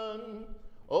resurrection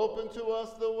opened to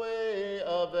us the way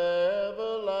of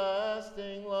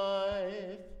everlasting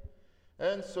life.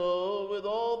 And so, with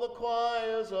all the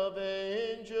choirs of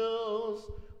angels,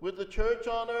 with the church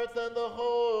on earth and the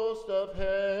host of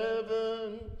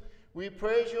heaven, we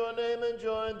praise your name and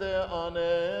join their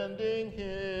unending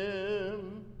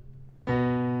hymn.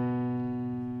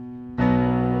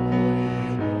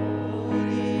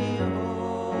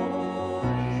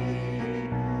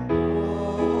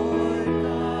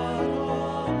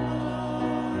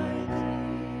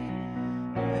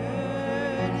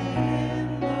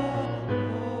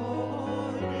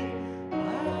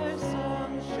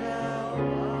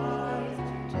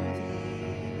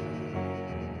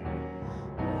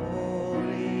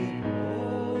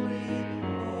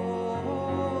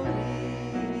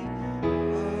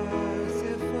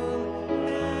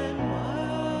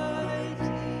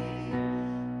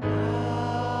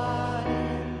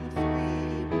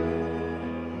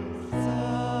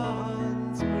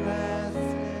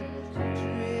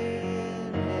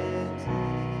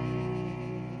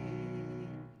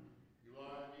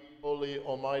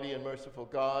 Almighty and merciful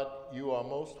God, you are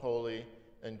most holy,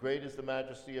 and great is the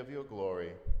majesty of your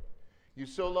glory. You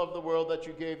so loved the world that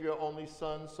you gave your only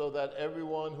Son, so that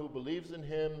everyone who believes in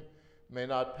him may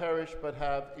not perish but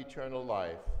have eternal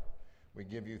life. We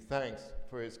give you thanks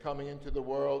for his coming into the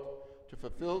world to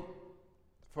fulfill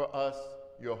for us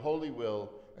your holy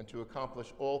will and to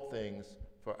accomplish all things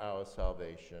for our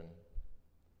salvation.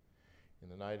 In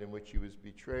the night in which he was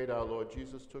betrayed, our Lord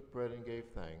Jesus took bread and gave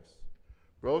thanks,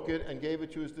 broke it and gave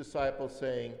it to his disciples,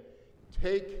 saying,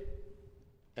 "Take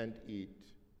and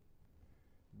eat.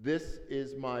 This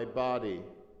is my body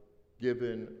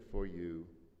given for you.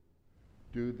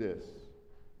 Do this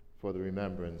for the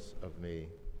remembrance of me."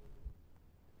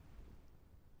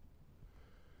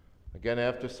 Again,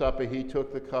 after supper, he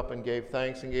took the cup and gave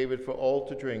thanks and gave it for all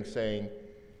to drink, saying,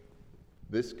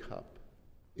 "This cup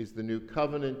is the new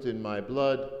covenant in my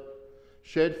blood,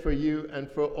 shed for you and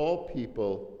for all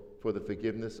people for the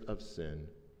forgiveness of sin.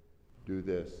 Do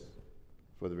this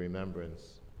for the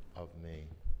remembrance of me."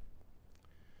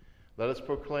 Let us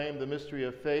proclaim the mystery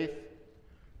of faith.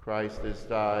 Christ has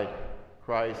died.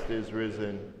 Christ is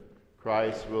risen.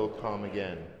 Christ will come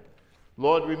again.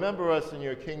 Lord, remember us in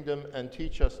your kingdom and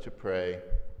teach us to pray.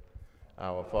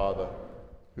 Our Father,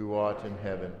 who art in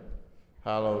heaven,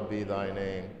 hallowed be thy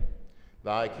name.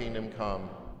 Thy kingdom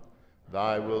come.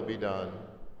 Thy will be done,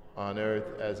 on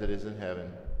earth as it is in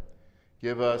heaven.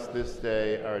 Give us this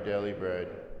day our daily bread,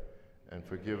 and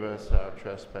forgive us our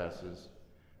trespasses,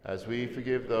 as we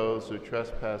forgive those who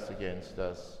trespass against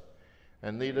us.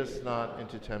 And lead us not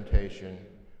into temptation,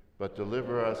 but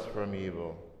deliver us from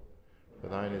evil. For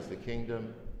thine is the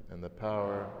kingdom, and the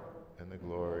power, and the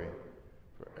glory,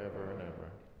 forever and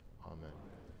ever. Amen.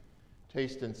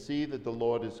 Taste and see that the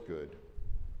Lord is good.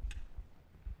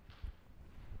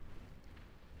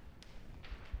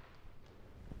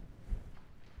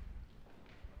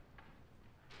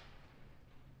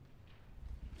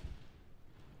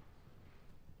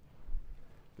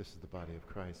 This is the body of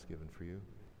Christ given for you.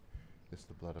 This is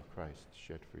the blood of Christ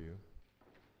shed for you.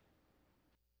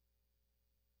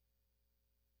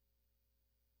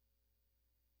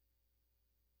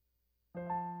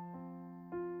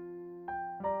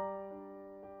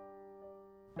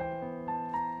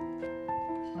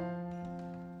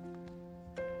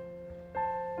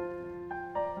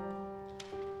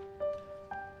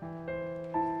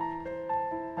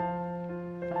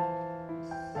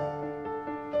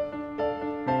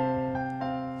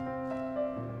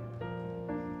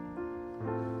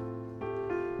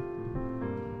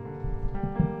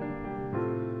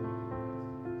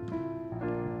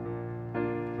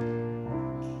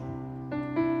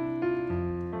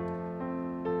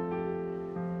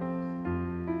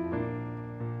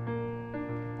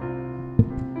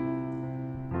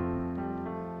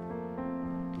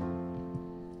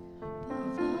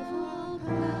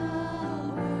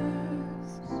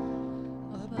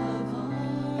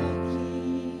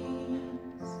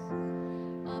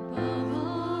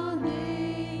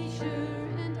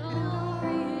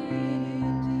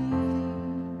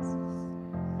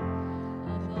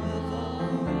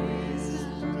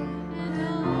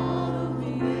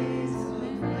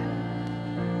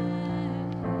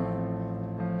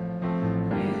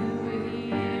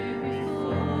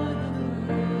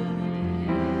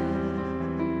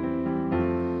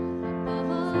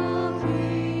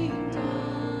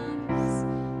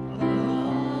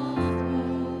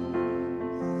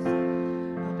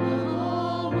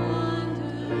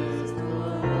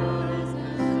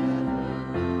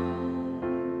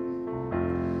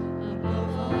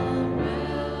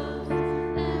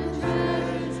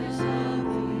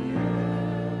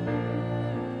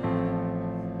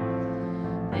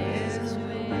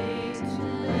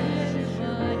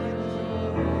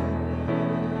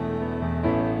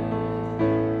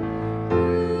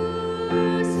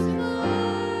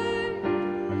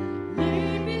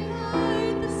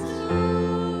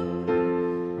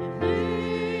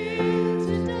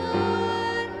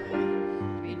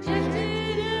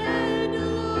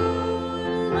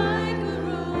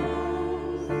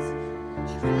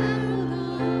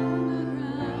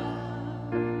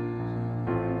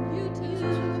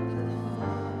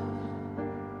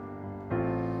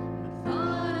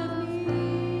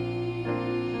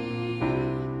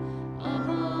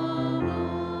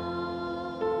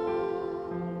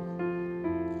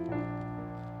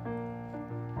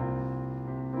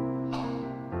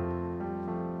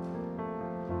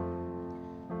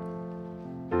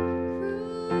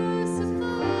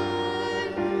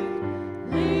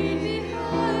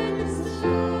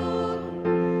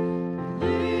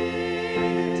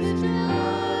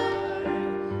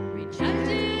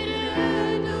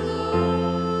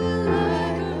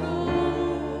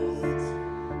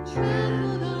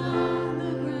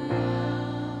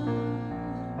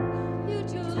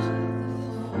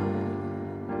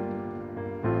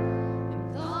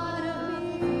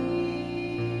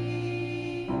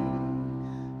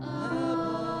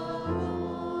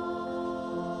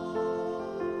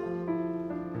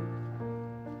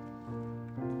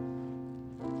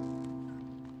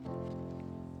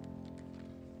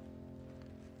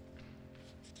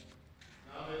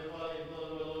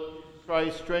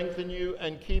 Christ strengthen you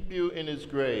and keep you in his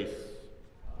grace.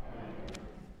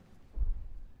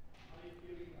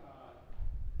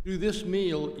 Through this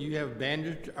meal you have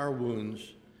bandaged our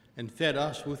wounds and fed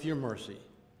us with your mercy.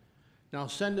 Now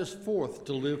send us forth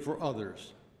to live for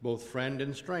others, both friend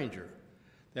and stranger,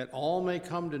 that all may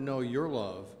come to know your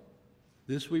love.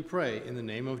 This we pray in the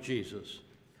name of Jesus.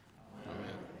 Amen.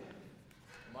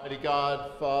 Mighty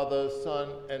God, Father, Son,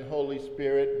 and Holy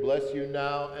Spirit, bless you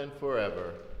now and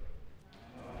forever.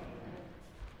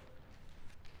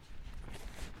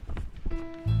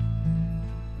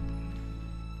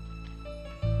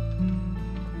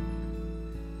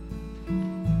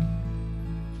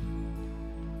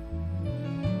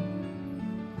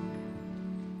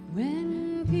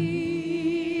 When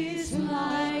peace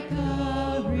like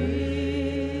a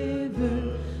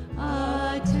river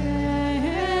attendeth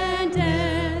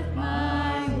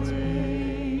my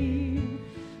way,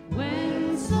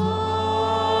 when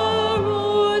sorrows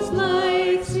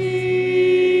like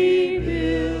sea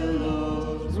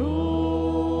billows roll,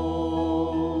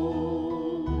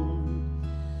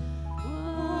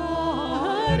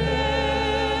 whatever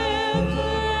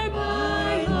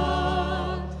my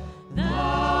lot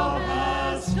thou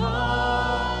hast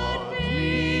taught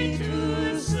me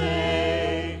to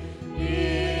say,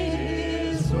 it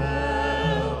is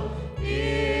well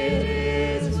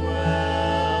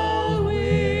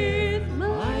with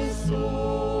my soul.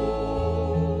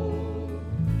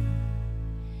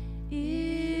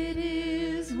 It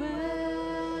is well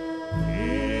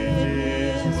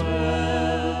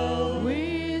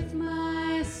with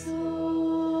my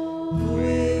soul.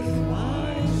 With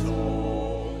my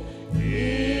soul.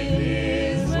 It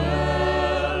is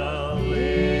well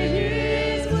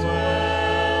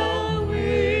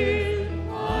with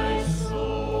my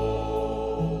soul.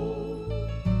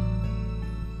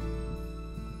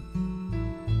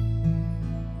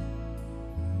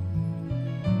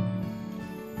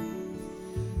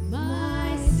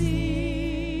 My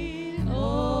sin,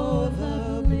 oh,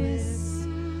 the bliss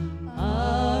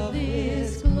of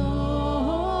this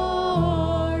glorious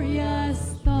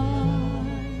thought.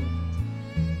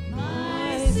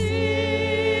 My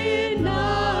sin,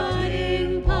 not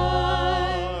in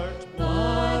part,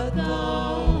 but the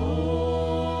whole,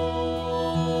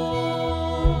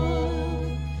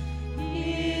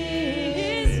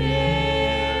 is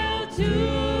nailed to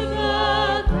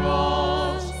the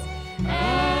cross,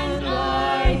 and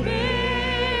I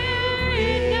bear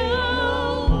it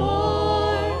no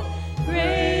more.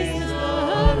 Praise the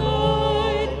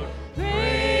Lord,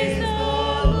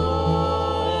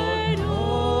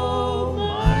 oh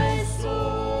my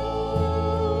soul.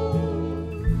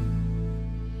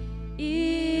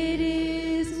 It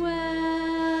is well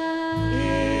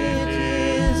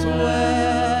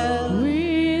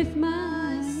with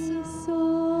my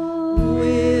soul.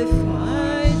 With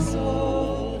my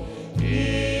soul.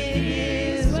 It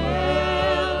is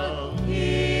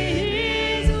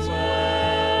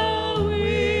well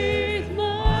with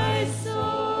my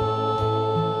soul.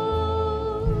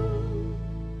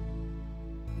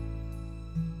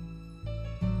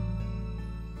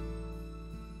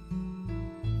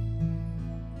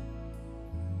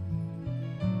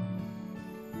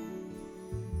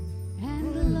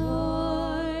 And the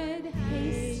Lord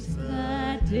haste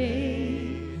that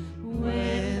day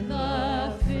when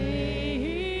the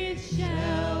faith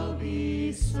shall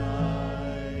be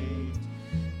sight.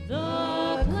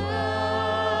 The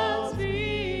clouds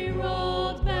be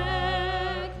rolled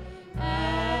back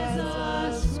as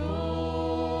a scroll.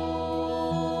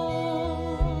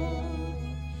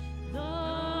 The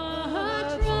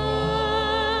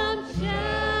trump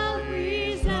shall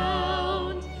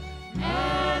resound,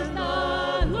 and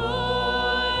the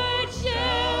Lord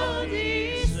shall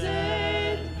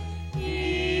descend.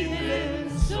 Even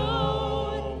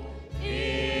so, it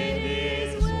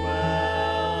is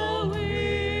well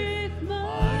with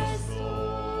my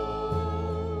soul.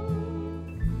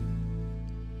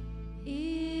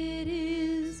 It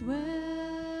is well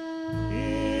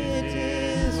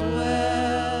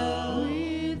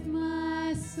with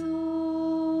my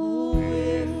soul.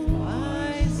 With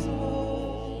my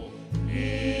soul.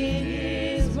 It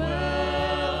is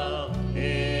well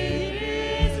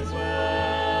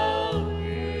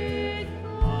with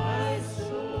my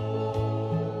soul.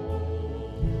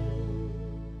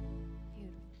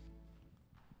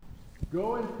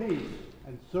 Go in peace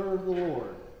and serve the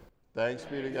Lord. Thanks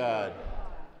be to God.